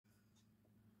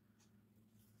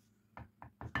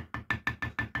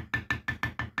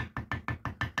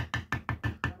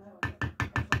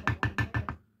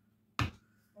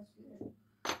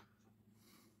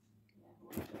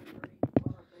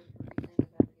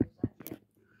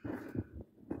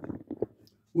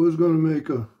Was going to make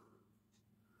a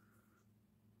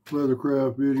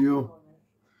leathercraft video,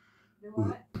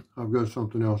 but I've got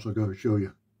something else I got to show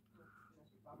you.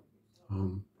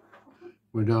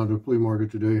 Went down to the flea market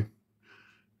today,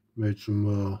 made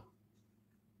some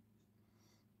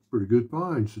pretty good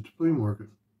finds at the flea market.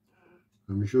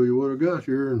 Let me show you what I got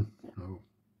here, and I'll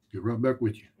get right back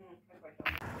with you.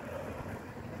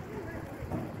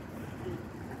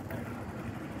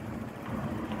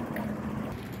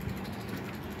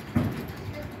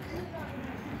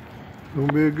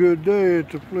 Gonna be a good day at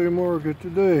the flea market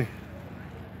today.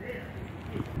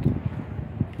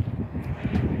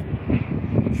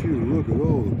 Shoot, look at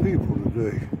all the people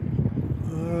today.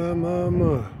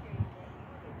 My.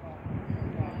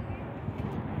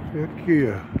 Heck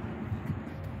yeah.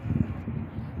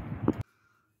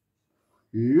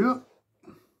 Yep.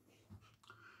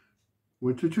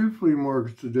 Went to 2 flea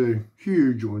markets today.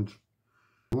 Huge ones.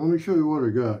 Let me show you what I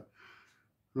got.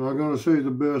 I'm not going to say the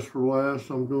best for last.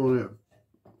 I'm doing it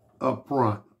up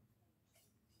front.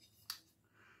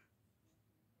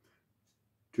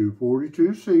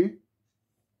 242C.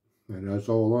 And that's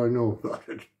all I know about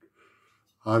it.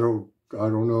 I don't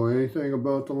know anything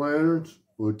about the lanterns,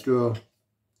 but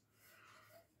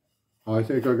I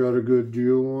think I got a good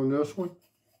deal on this one.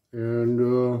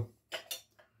 And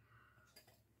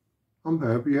I'm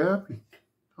happy. I've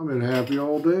been happy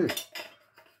all day.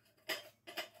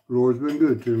 The Lord's been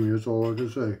good to me, that's all I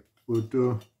can say. But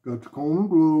got the Coleman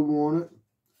globe on it.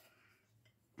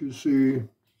 You can see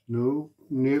no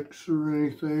nicks or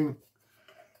anything.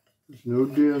 There's no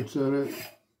dents in it.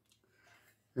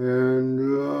 And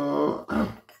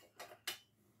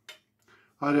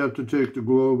I'd have to take the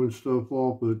globe and stuff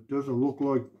off, but it doesn't look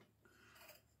like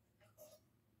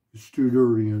it's too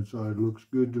dirty inside. It looks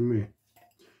good to me.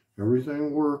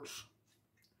 Everything works.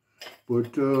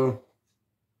 But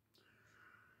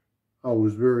I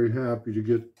was very happy to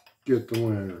get the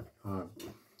lantern.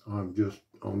 I'm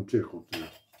tickled there.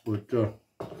 But got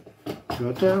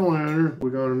that lantern.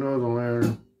 We got another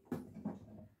lantern.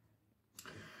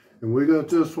 And we got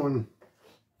this one.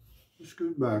 Let's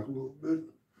go back a little bit.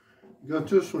 We got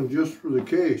this one just for the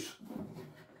case.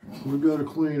 We got to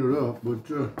clean it up. But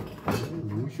let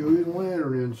me show you the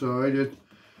lantern inside. The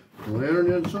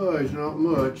lantern inside is not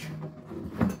much,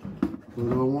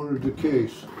 but I wanted the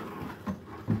case.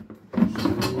 So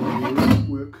real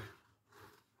quick,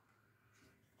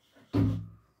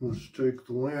 let's take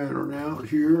the lantern out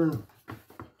here.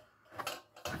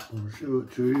 I'll show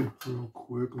it to you real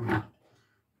quick. Let me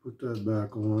put that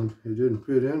back on. It didn't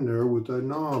fit in there with that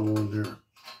knob on there.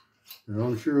 And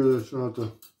I'm sure that's not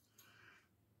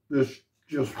this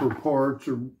just for parts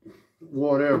or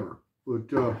whatever. But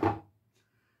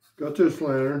got this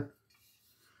lantern.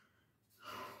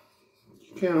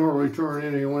 You can't hardly turn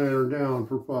any lantern down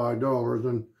for $5.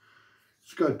 And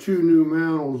it's got 2 new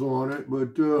mantles on it,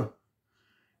 but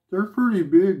they're pretty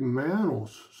big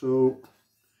mantles. So,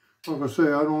 like I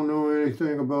say, I don't know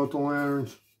anything about the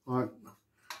lanterns. I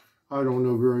don't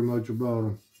know very much about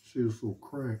them. See this little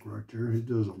crank right there? It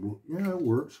doesn't work. Yeah, it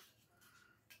works.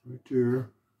 Right there.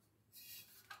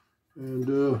 And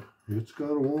it's got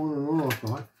a on and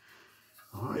off.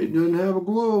 It doesn't have a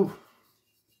glove.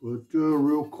 But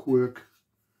real quick,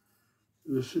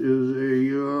 this is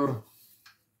a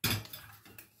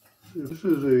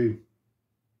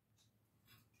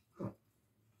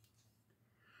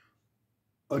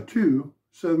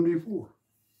 274.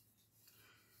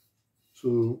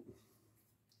 So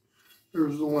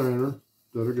there's the lantern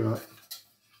that I got.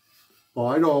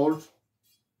 $5.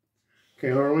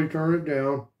 Can't hardly turn it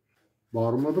down.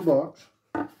 Bottom of the box.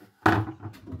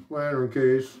 Lantern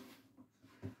case.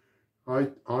 I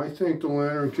think the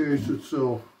lantern case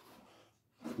itself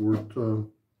is worth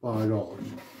 $5.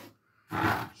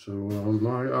 So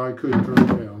I couldn't turn it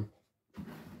down.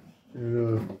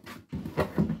 And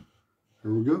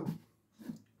here we go.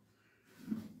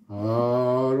 I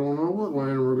don't know what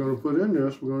lantern we're going to put in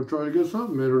this. We're going to try to get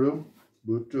something in it though.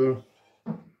 But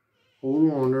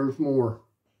hold on, there's more.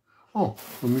 Oh,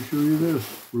 let me show you this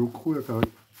real quick. I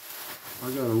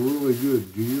got a really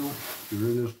good deal. They're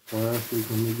in this plastic.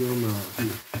 Let me get them out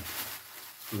here.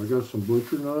 So I got some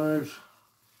butcher knives.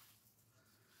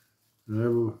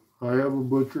 And I have a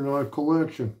butcher knife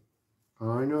collection.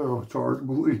 I know, it's hard to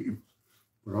believe.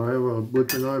 But I have a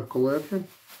butcher knife collection.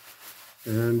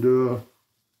 And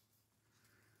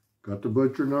got the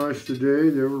butcher knives today.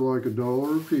 They were like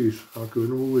 $1 a piece. I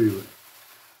couldn't believe it.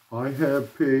 I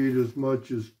have paid as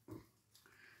much as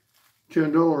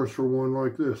 $10 for one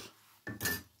like this.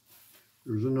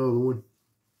 There's another one.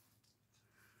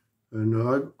 And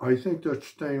I think that's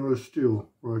stainless steel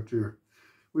right there.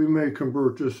 we may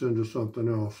convert this into something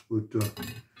else, but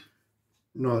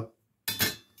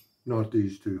not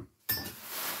these two.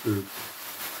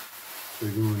 They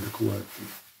go into collection.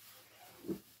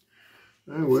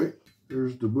 Anyway,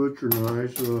 there's the butcher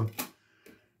knives.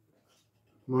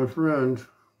 My friend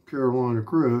Carolina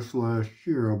Chris last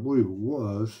year, I believe it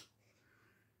was,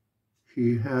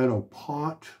 he had a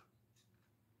pot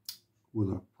with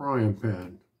a frying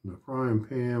pan. And the frying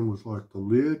pan was like the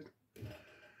lid.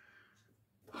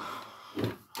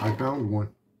 I found one.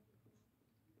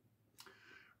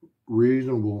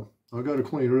 Reasonable. I got to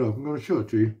clean it up. I'm going to show it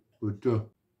to you. But,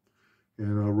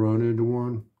 and I run into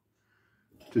one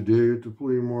today at the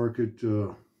flea market.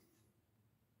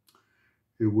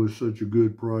 It was such a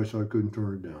good price I couldn't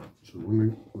turn it down. So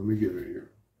let me get it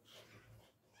here.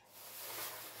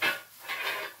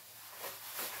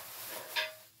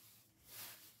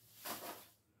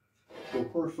 So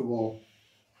first of all,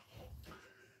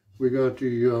 we got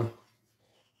the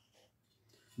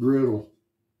griddle,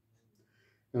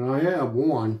 and I have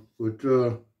one, but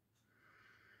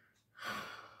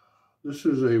this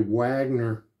is a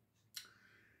Wagner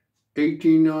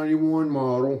 1891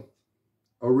 model,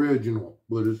 original,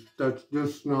 but that's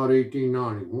just not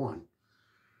 1891.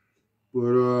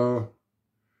 But it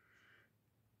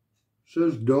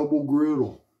says double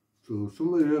griddle, so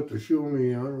somebody have to show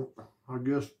me. I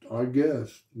guess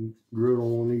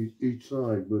griddle on each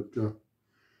side, but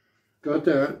got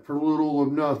that for a little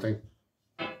of nothing.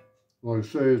 Like I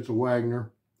say, it's a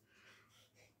Wagner.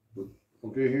 But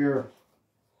okay, here.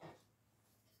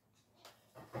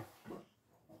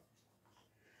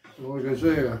 Like I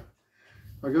say,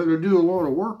 I got to do a lot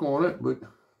of work on it, but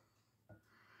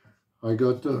I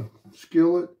got the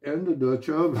skillet and the Dutch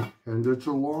oven, and it's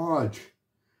a Lodge.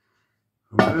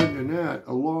 Imagine that,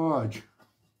 a Lodge.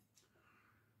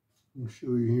 Let me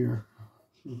show you here,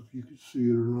 see if you can see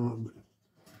it or not.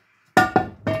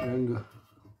 But, and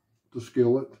the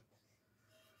skillet.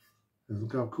 And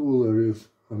look how cool that is.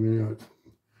 I mean,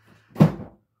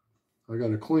 I got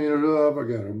to clean it up. I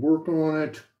got to work on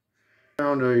it.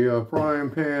 Found a frying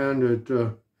pan that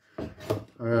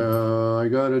I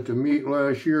got at the meet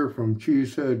last year from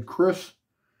Cheesehead Chris.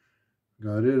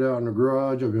 Got it out in the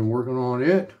garage. I've been working on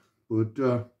it, but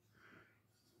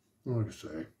like I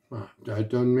say, that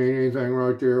doesn't mean anything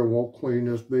right there. I won't clean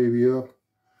this baby up.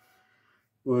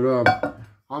 But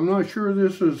I'm not sure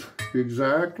this is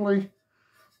exactly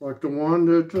like the one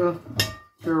that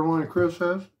Carolina Chris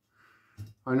has.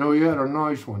 I know he had a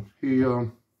nice one. He,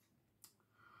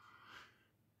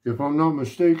 if I'm not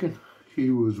mistaken, he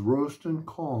was roasting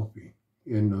coffee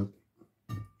in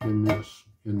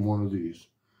one of these.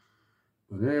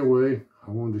 But anyway,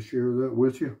 I wanted to share that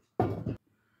with you.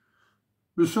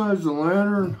 Besides the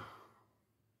lantern,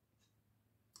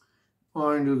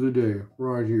 find of the day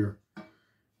right here.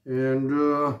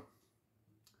 And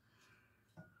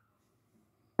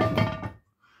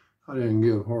I didn't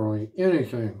give hardly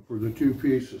anything for the two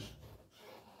pieces.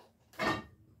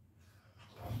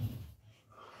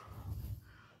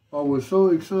 I was so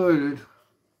excited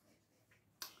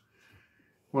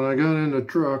when I got in the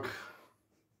truck.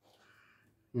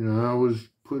 You know, I was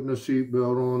putting a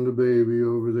seatbelt on the baby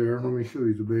over there. Let me show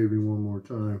you the baby one more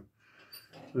time.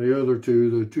 The other two,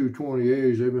 the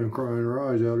 220As, they've been crying their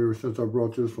eyes out ever since I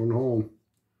brought this one home.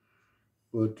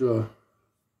 But when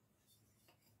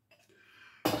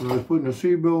I was putting a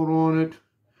seatbelt on it,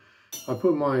 I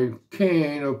put my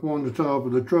cane up on the top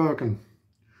of the truck, and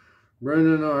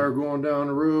Brenda and I are going down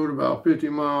the road about 50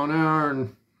 miles an hour,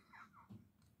 and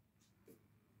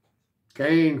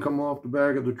cane come off the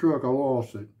back of the truck. I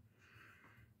lost it.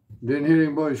 Didn't hit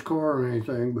anybody's car or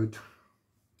anything, but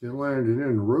it landed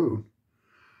in the road.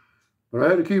 But I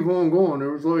had to keep on going.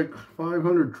 There was like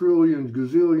 500 trillion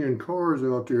gazillion cars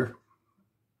out there.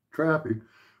 Traffic.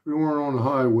 We weren't on the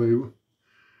highway.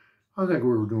 I think we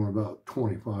were doing about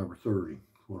 25 or 30, is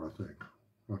what I think.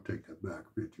 I'll take that back,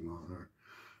 50 miles an hour.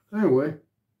 Anyway,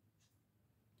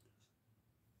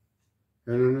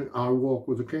 and then I walk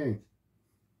with a cane.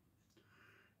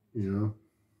 You know,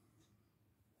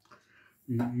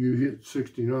 you hit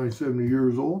 69, 70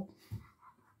 years old.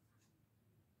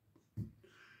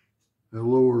 That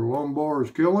lower lumbar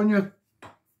is killing you.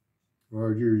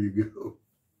 Right, here you go.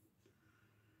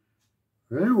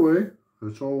 Anyway,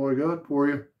 that's all I got for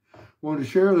you. Wanted to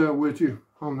share that with you.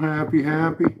 I'm happy.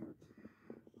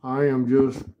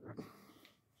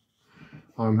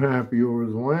 I'm happy over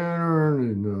the lantern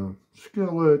and the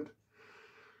skillet.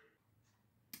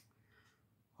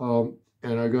 And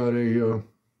I got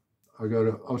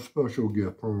a special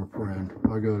gift from a friend.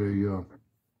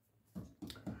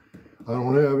 I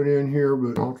don't have it in here,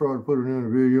 but I'll try to put it in a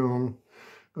video.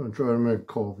 I'm gonna try to make a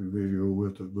coffee video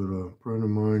with it, but a friend of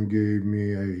mine gave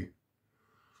me a,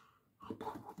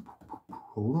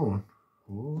 hold on,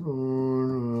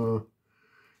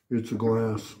 it's a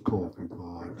glass coffee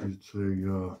pot. It's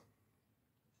a,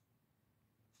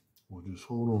 well, just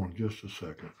hold on just a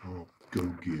second. I'll go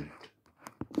get it.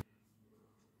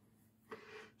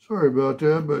 Sorry about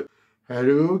that, but had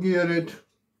to go get it.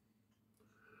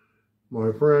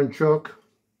 My friend Chuck,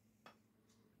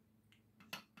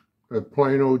 at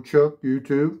Plain Old Chuck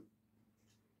YouTube,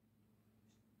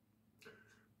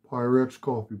 Pyrex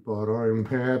coffee pot. I am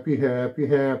happy, happy,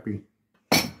 happy.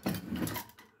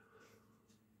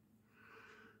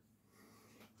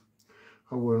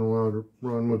 I wasn't allowed to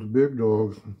run with the big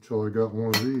dogs until I got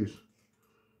one of these.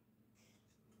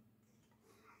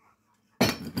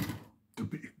 The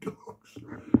big dogs.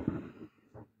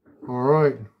 All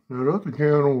right, that other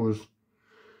channel was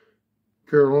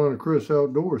Carolina Chris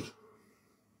Outdoors.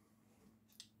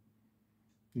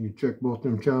 You can check both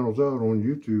them channels out on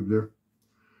YouTube there.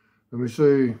 Let me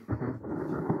see.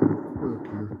 Look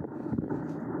here.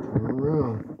 Turn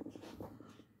around.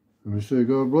 Let me say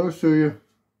God bless to you.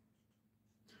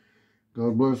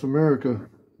 God bless America.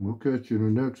 We'll catch you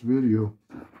in the next video.